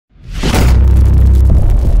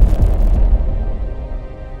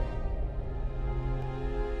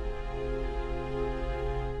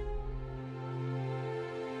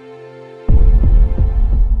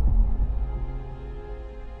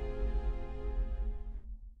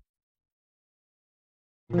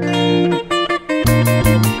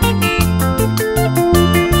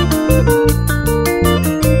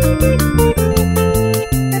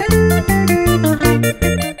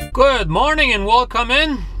morning and welcome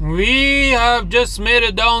in. We have just made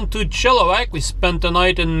it down to Chilliwack. We spent the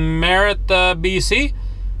night in Merritt, BC.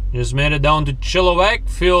 Just made it down to Chilliwack,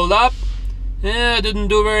 fueled up. Didn't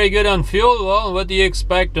do very good on fuel. Well, what do you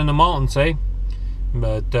expect in the mountains, eh?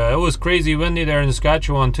 But it was crazy windy there in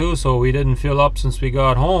Saskatchewan too, so we didn't fuel up since we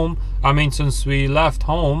got home. I mean, since we left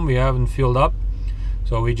home, we haven't fueled up.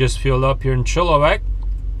 So we just fueled up here in Chilliwack.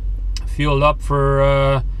 Fueled up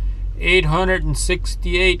for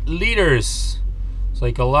 868 liters. It's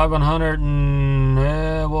like 1,100 and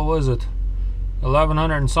what was it?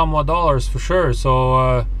 1,100 and somewhat dollars for sure.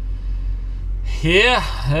 So yeah,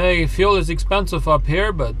 hey, fuel is expensive up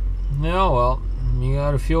here, but yeah, well, you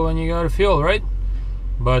gotta fuel when you gotta fuel, right?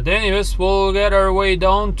 But anyways, we'll get our way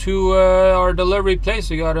down to our delivery place.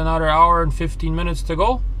 We got another hour and 15 minutes to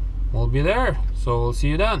go. We'll be there, so we'll see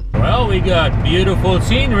you then. Well, we got beautiful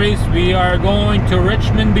sceneries. We are going to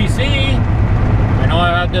Richmond, BC. I know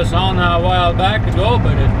I had this on a while back ago,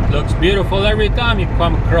 but it looks beautiful every time you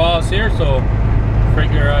come across here, so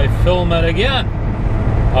figure I film it again.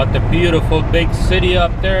 Got the beautiful big city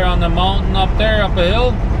up there on the mountain up there, up a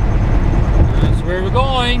hill. That's where we're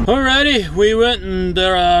going. Alrighty, we went and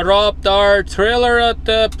dropped our trailer at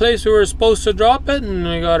the place we were supposed to drop it, and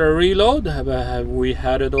we got a reload. We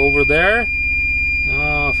had it over there.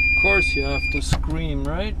 Of course you have to scream,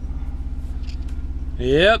 right?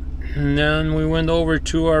 Yep. And then we went over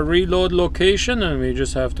to our reload location, and we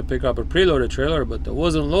just have to pick up a preloaded trailer, but it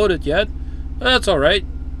wasn't loaded yet. But that's alright.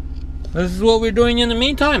 This is what we're doing in the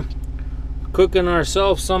meantime. Cooking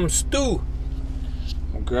ourselves some stew.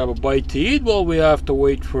 We'll grab a bite to eat while we have to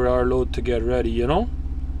wait for our load to get ready, you know?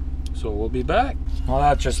 So we'll be back. Well,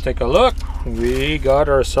 let's just take a look. We got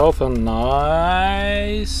ourselves a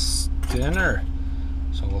nice dinner.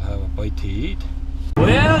 So we'll have a bite to eat.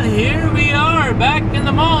 Well, here we are back in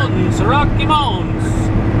the mountains, the Rocky Mountains.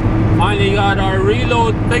 Finally got our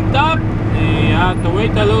reload picked up. We had to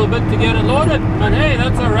wait a little bit to get it loaded, but hey,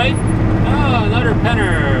 that's alright. Oh, another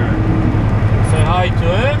penner. Say hi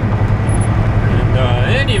to him.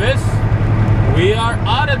 And anyways, we are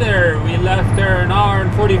out of there. We left there an hour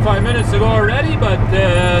and 45 minutes ago already, but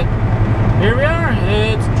here we are.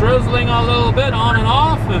 It's drizzling a little bit on and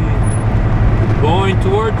off and going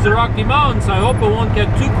towards the Rocky Mountains. I hope it won't get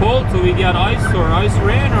too cold so we get ice or ice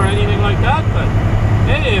rain or anything like that, but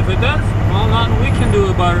hey, if it does, well, nothing we can do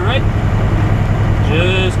about it, right?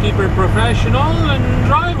 Just keep it professional and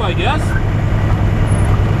drive, I guess.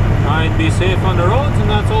 Try and be safe on the roads, and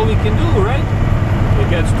that's all we can do, right? If it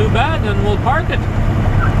gets too bad, then we'll park it.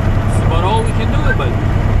 That's about all we can do. But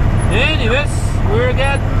anyways, we're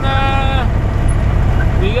getting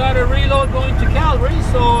we got a reload going to Calgary,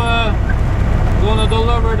 so we're gonna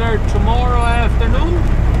deliver there tomorrow afternoon.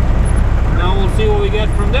 Now we'll see what we get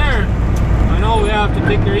from there. I know we have to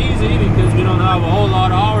take her easy because we don't have a whole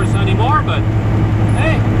lot of hours anymore, but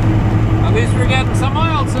hey, at least we're getting some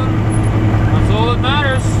miles in. That's all that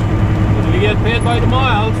matters. We get paid by the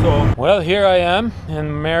mile, so. Well, here I am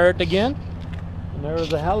in Merritt again. And there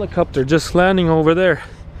was a helicopter just landing over there.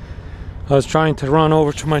 I was trying to run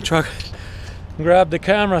over to my truck and grab the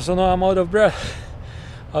camera, so now I'm out of breath.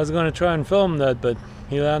 I was going to try and film that, but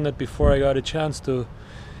he landed before I got a chance to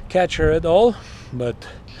catch her at all. But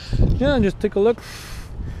yeah, just take a look.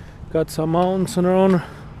 Got some mountains around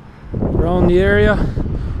the area.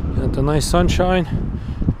 Got the nice sunshine.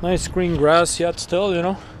 Nice green grass yet still, you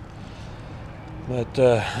know. But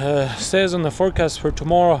says in the forecast for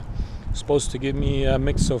tomorrow, it's supposed to give me a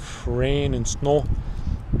mix of rain and snow.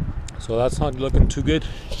 So that's not looking too good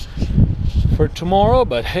for tomorrow,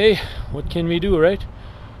 but hey, what can we do, right?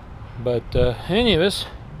 But anyways,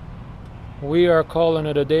 we are calling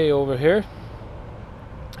it a day over here.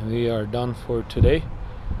 We are done for today.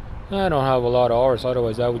 I don't have a lot of hours,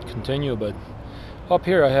 otherwise I would continue, but up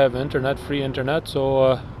here I have internet, free internet,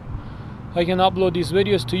 so I can upload these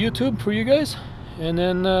videos to YouTube for you guys, and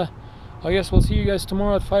then I guess we'll see you guys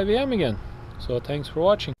tomorrow at 5 AM again. So thanks for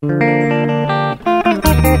watching.